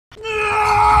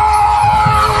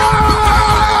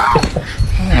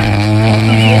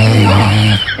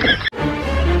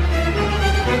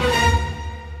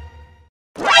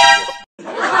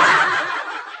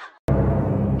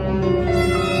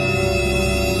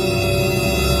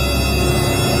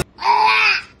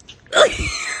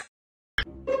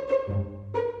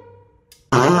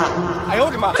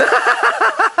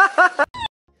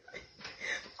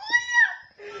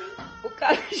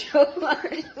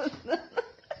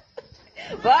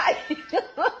Bye.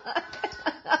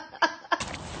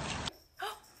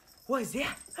 What is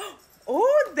that?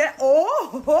 Oh, that.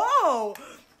 Oh,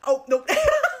 no.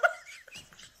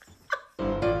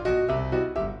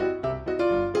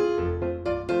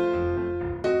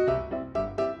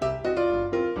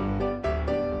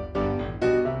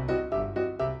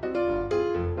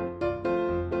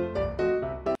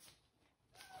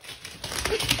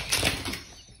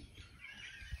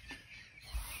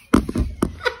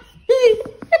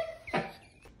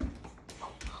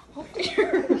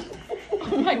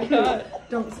 Oh my god.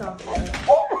 Don't stop.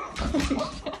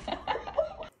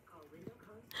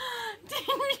 Did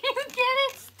you get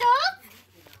it stuck?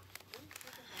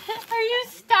 Are you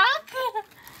stuck?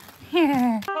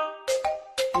 Here.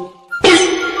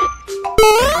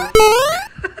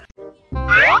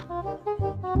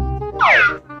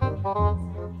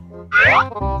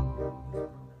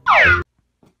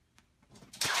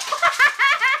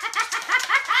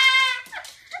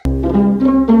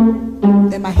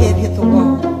 Then my head hit the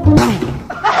wall.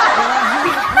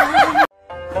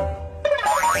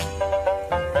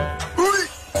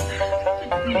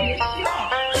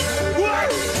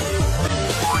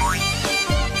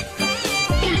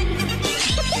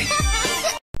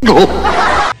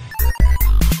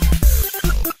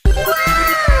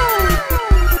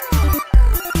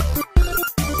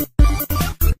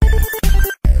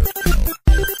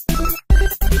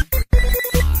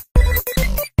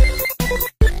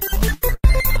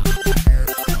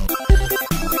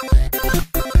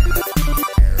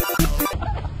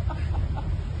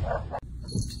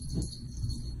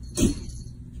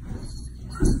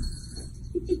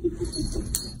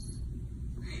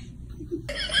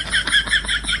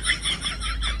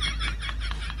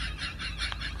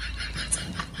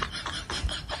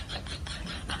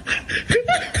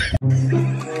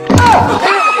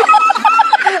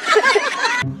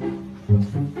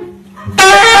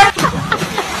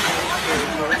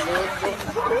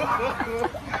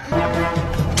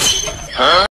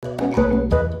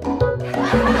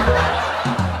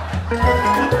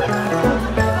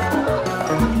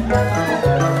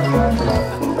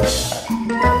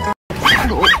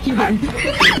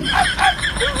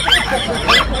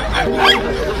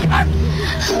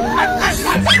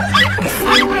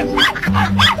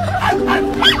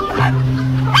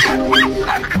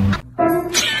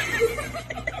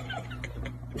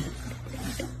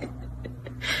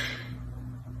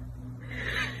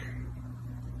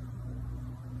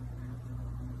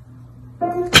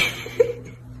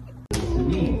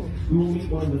 We will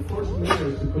meet one of the first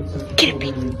mayors to put such a program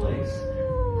in place.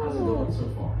 How's it going so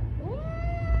far?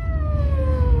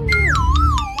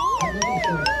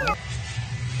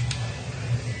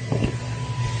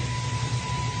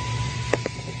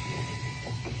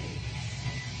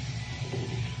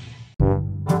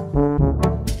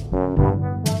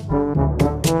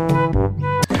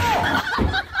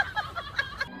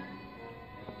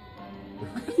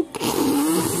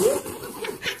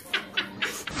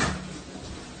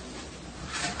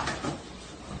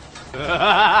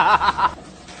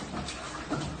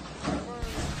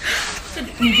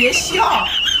你别笑。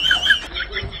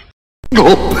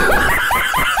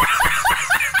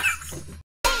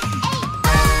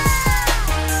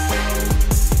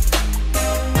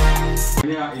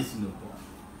Kaya isino po.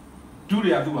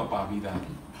 Duriya tu paပြီးသား။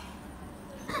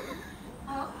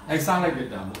အဲ့စားလိုက်တဲ့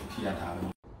တံမို့ဖြစ်ရတာပဲ။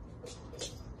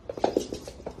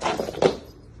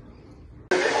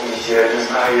 Я не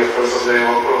знаю, я просто задаю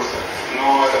вопросы. Но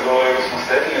это было его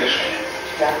самостоятельное решение?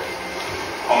 Да.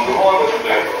 Он думал об этом до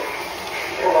этого?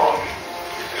 Думал.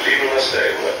 Либо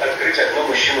настаивала. Открыть окно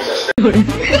мужчину заставить.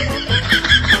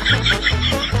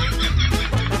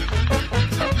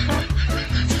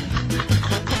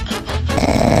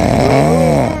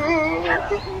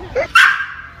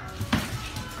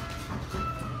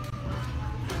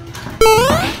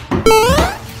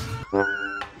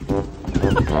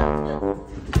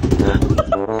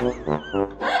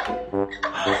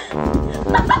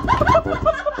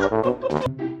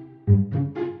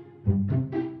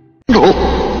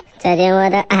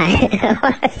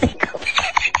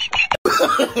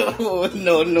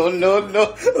 No, no, no, no.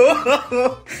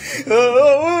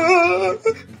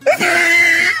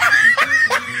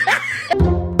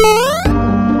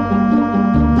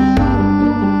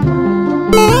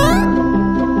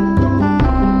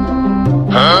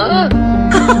 Huh?